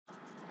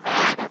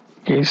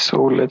Okay,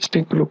 so let's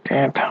take a look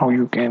at how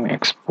you can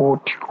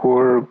export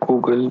your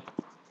Google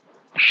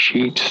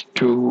Sheets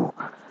to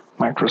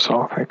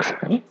Microsoft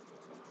Excel.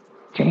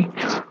 Okay,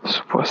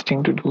 so first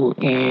thing to do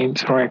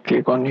is right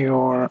click on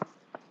your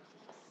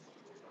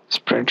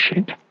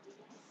spreadsheet.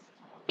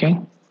 Okay,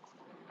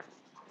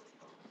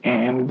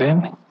 and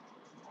then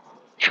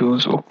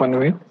choose Open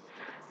With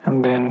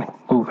and then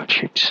Google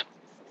Sheets.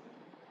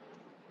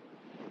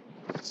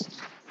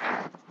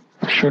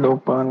 You should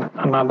open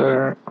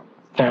another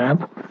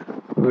tab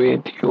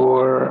with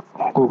your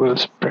Google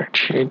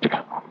Spreadsheet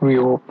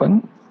view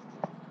open.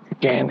 You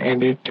can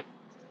edit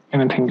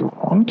anything you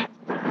want,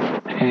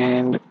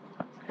 and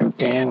you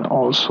can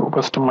also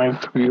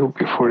customize the view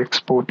before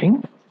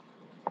exporting.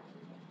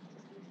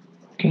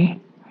 Okay,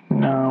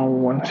 now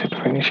once it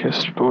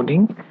finishes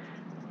loading,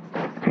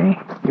 okay,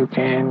 you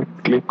can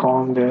click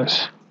on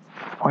this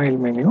file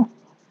menu,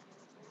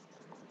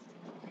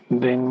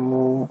 then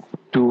move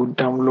to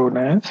download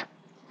as,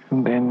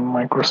 and then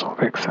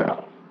Microsoft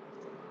Excel.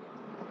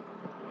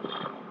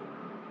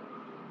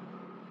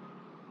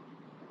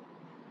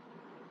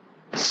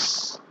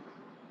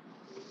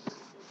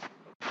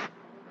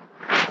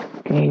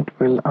 Okay, it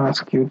will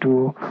ask you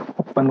to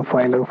open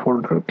file or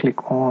folder.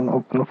 Click on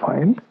open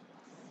file,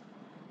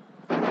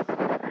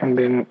 and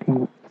then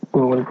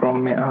Google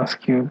Chrome may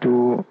ask you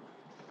to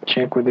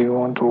check whether you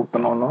want to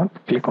open or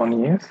not. Click on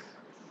yes.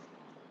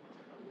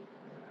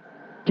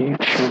 Okay,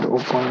 it should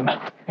open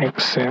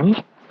Excel.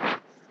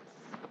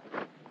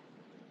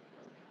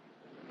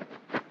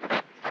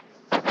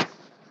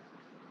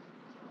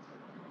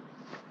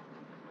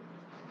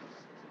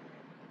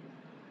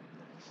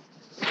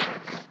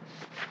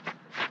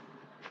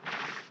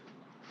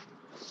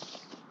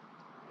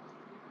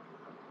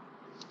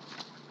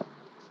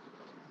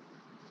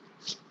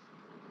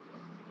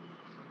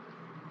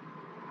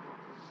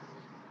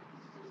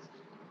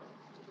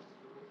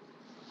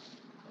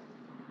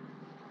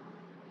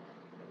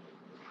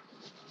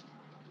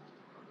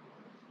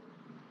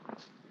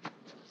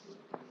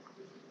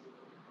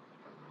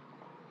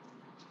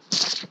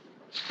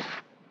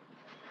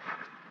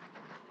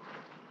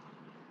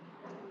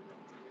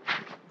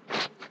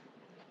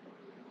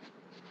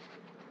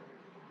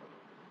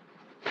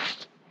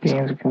 Okay,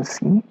 as you can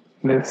see,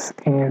 this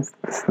is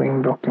the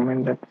same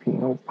document that we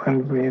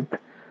opened with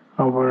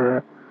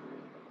our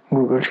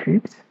Google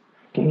Sheets.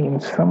 Okay, in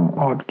some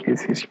odd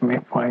cases, you may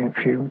find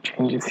few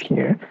changes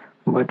here,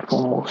 but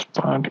for most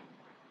part,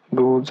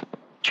 those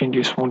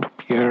changes won't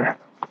appear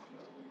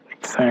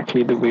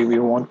exactly the way we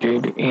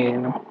wanted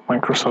in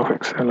Microsoft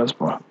Excel as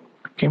well.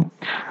 Okay,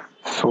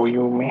 so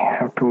you may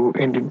have to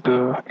edit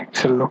the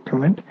Excel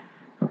document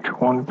if you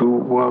want to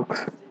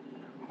work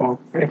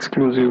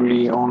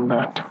exclusively on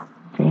that.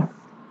 Okay,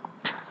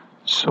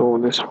 so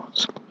this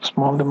was a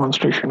small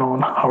demonstration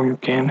on how you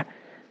can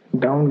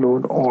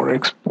download or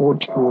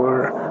export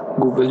your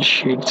Google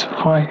Sheets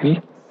file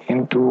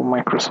into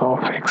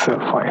Microsoft Excel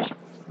file.